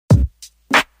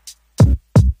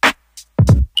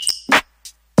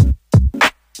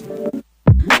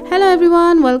Hello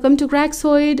everyone, welcome to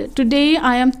Craxoid. Today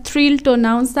I am thrilled to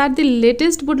announce that the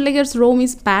latest Bootleggers ROM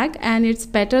is back and it's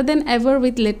better than ever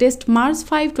with latest March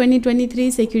 5,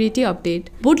 2023 security update.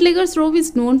 Bootleggers ROM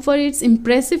is known for its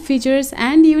impressive features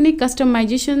and unique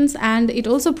customizations, and it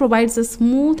also provides a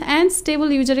smooth and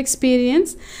stable user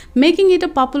experience, making it a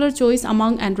popular choice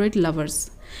among Android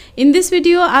lovers. In this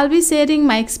video, I'll be sharing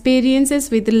my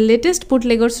experiences with the latest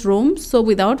Bootleggers ROM. So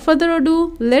without further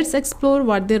ado, let's explore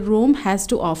what the ROM has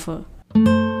to offer.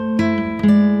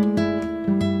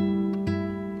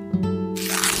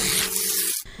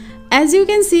 As you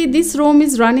can see, this ROM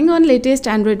is running on latest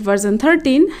Android version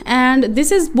 13, and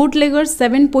this is Bootleggers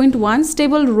 7.1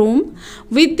 stable ROM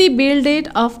with the build date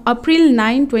of April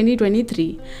 9,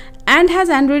 2023. And has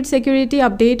Android security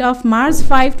update of March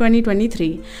 5,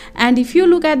 2023. And if you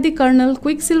look at the kernel,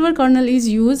 Quicksilver kernel is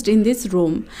used in this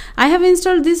ROM. I have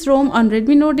installed this ROM on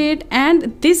Redmi Note 8,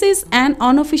 and this is an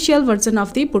unofficial version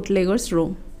of the Bootleggers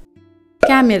ROM.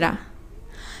 Camera.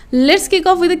 Let's kick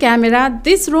off with the camera.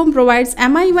 This ROM provides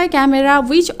MIUI camera,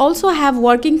 which also have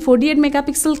working 48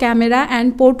 megapixel camera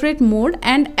and portrait mode,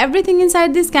 and everything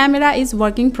inside this camera is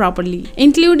working properly,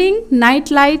 including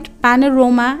night light,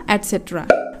 panorama, etc.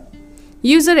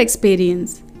 User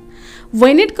experience.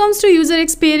 When it comes to user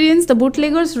experience, the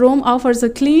Bootleggers ROM offers a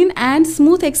clean and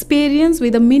smooth experience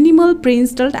with a minimal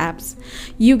pre-installed apps.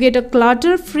 You get a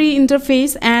clutter-free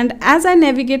interface, and as I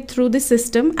navigate through the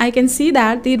system, I can see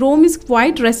that the ROM is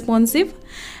quite responsive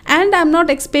and I'm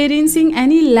not experiencing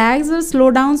any lags or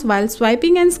slowdowns while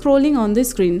swiping and scrolling on the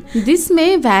screen. This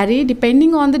may vary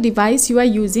depending on the device you are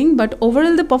using, but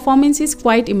overall the performance is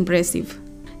quite impressive.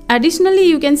 Additionally,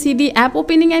 you can see the app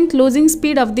opening and closing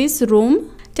speed of this ROM.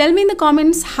 Tell me in the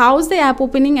comments how's the app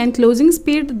opening and closing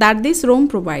speed that this ROM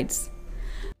provides.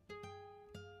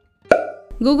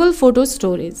 Google Photo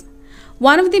Storage.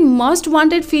 One of the most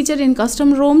wanted features in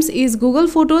custom ROMs is Google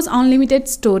Photos Unlimited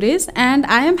Storage, and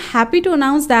I am happy to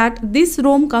announce that this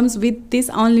ROM comes with this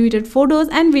unlimited photos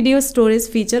and video storage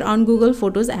feature on Google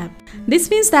Photos app. This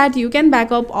means that you can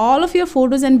back up all of your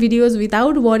photos and videos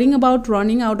without worrying about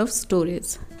running out of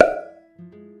storage.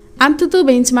 AnTuTu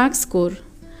Benchmark Score.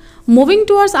 Moving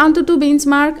towards AnTuTu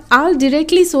Benchmark, I'll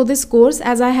directly show the scores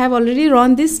as I have already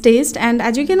run this test, and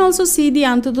as you can also see, the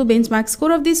AnTuTu Benchmark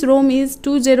score of this ROM is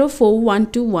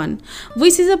 204121,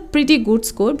 which is a pretty good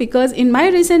score because in my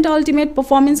recent ultimate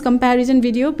performance comparison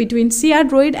video between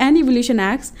Xiaomi and Evolution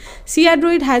X,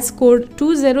 Xiaomi has scored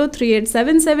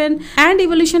 203877 and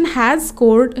Evolution has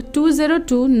scored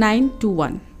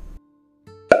 202921.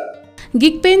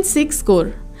 Geekbench 6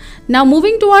 score. Now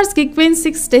moving towards Geekbench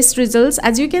 6 test results,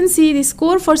 as you can see, the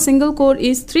score for single core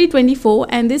is 324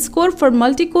 and the score for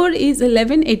multi-core is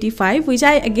 1185, which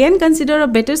I again consider a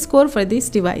better score for this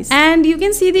device. And you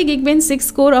can see the Geekbench 6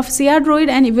 score of Xiaomi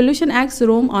and Evolution X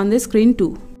ROM on the screen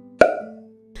too.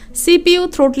 CPU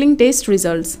throttling test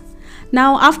results.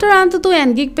 Now after AnTuTu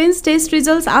and Geekbench test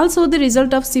results, I'll show the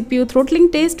result of CPU throttling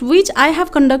test, which I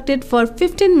have conducted for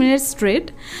 15 minutes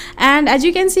straight. And as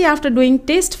you can see, after doing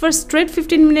test for straight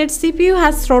 15 minutes, CPU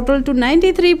has throttled to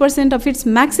 93% of its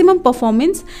maximum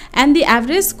performance, and the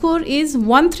average score is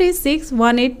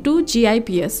 136182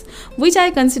 GIPS, which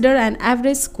I consider an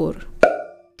average score.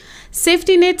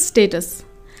 Safety net status.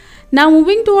 Now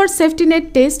moving towards safety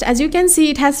net test, as you can see,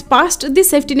 it has passed the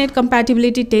safety net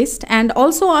compatibility test, and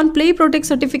also on Play Protect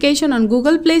certification on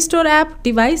Google Play Store app,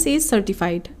 device is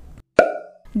certified.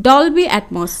 Dolby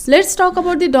Atmos. Let's talk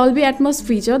about the Dolby Atmos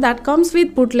feature that comes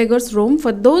with Bootleggers ROM.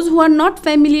 For those who are not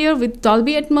familiar with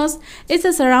Dolby Atmos, it's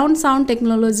a surround sound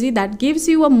technology that gives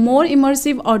you a more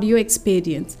immersive audio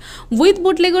experience. With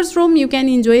Bootleggers ROM, you can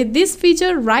enjoy this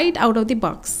feature right out of the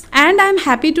box. And I'm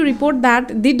happy to report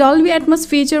that the Dolby Atmos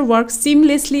feature works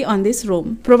seamlessly on this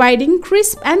ROM, providing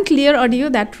crisp and clear audio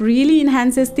that really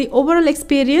enhances the overall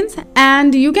experience.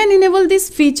 And you can enable this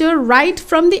feature right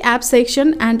from the app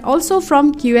section and also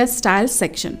from QS style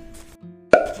section.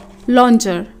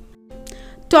 Launcher.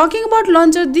 Talking about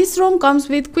launcher, this ROM comes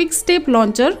with Quick Step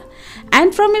Launcher,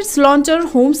 and from its launcher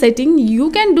home setting,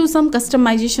 you can do some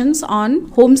customizations on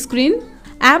home screen,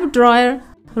 app drawer,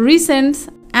 recents,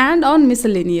 and on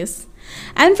miscellaneous.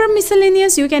 And from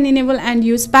miscellaneous, you can enable and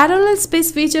use parallel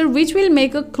space feature, which will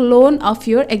make a clone of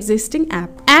your existing app.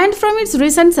 And from its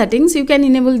recent settings, you can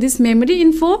enable this memory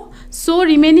info, so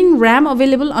remaining RAM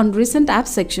available on recent app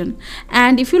section.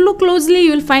 And if you look closely,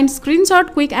 you will find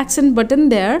screenshot quick action button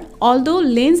there, although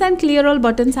lens and clear all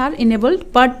buttons are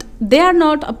enabled, but they are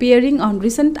not appearing on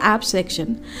recent app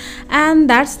section. And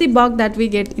that's the bug that we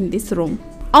get in this ROM.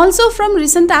 Also from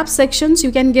recent app sections, you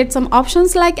can get some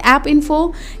options like app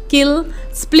info, kill,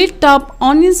 split top,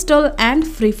 uninstall and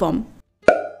freeform.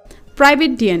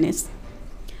 private DNS.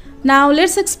 Now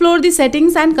let's explore the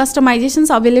settings and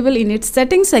customizations available in its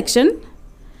settings section.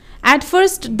 At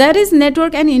first, there is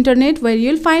network and internet, where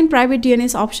you'll find private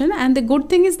DNS option, and the good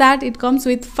thing is that it comes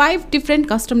with 5 different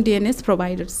custom DNS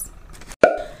providers.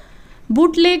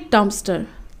 Bootleg dumpster.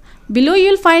 Below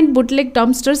you'll find bootleg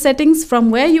dumpster settings,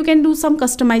 from where you can do some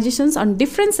customizations on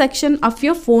different sections of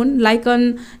your phone, like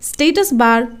on status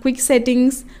bar, quick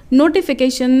settings,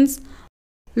 notifications,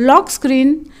 lock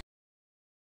screen,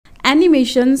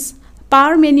 animations,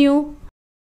 power menu,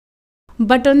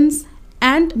 buttons,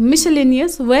 and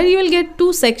miscellaneous, where you will get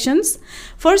 2 sections.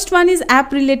 First one is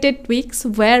app related tweaks,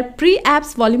 where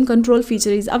pre-apps volume control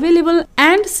feature is available,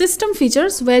 and system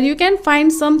features, where you can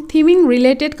find some theming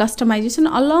related customization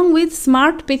along with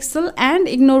smart pixel and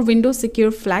ignore Windows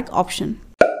secure flag option.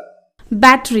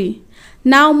 Battery.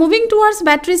 Now moving towards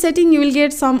battery setting, you will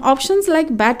get some options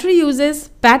like battery uses,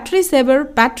 battery saver,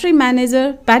 battery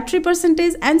manager, battery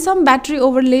percentage, and some battery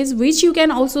overlays, which you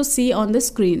can also see on the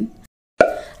screen.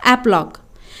 App lock.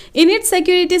 In its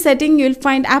security setting, you will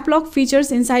find app lock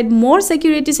features inside more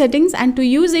security settings, and to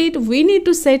use it, we need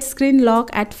to set screen lock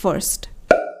at first.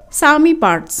 Xiaomi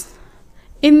parts.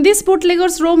 In this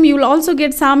Bootleggers ROM, you will also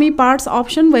get Xiaomi parts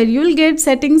option, where you will get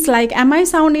settings like MI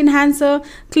sound enhancer,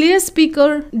 clear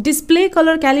speaker, display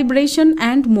color calibration,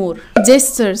 and more.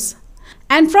 Gestures.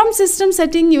 And from system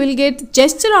setting, you will get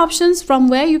gesture options, from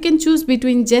where you can choose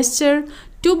between gesture,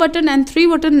 2-button and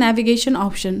 3-button navigation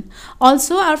option.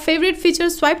 Also, our favorite feature,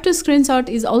 swipe to screenshot,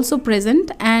 is also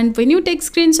present, and when you take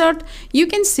screenshot, you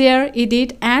can share,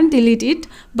 edit, and delete it,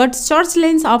 but short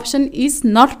lens option is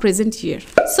not present here.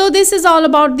 So this is all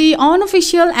about the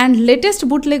unofficial and latest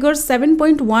Bootleggers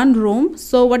 7.1 ROM.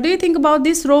 So what do you think about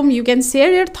this ROM? You can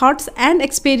share your thoughts and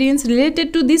experience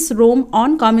related to this ROM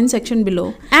on comment section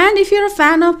below. And if you're a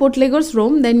fan of Bootleggers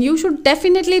ROM, then you should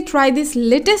definitely try this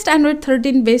latest Android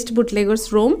 13 based Bootleggers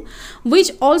ROM, which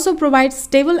also provides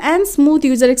stable and smooth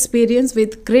user experience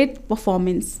with great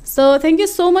performance. So thank you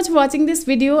so much for watching this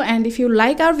video, and if you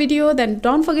like our video, then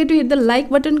don't forget to hit the like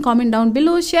button, comment down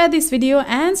below, share this video,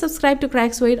 and subscribe to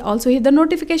Craxoid. Also hit the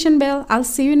notification bell. I'll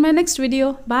see you in my next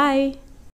video. Bye.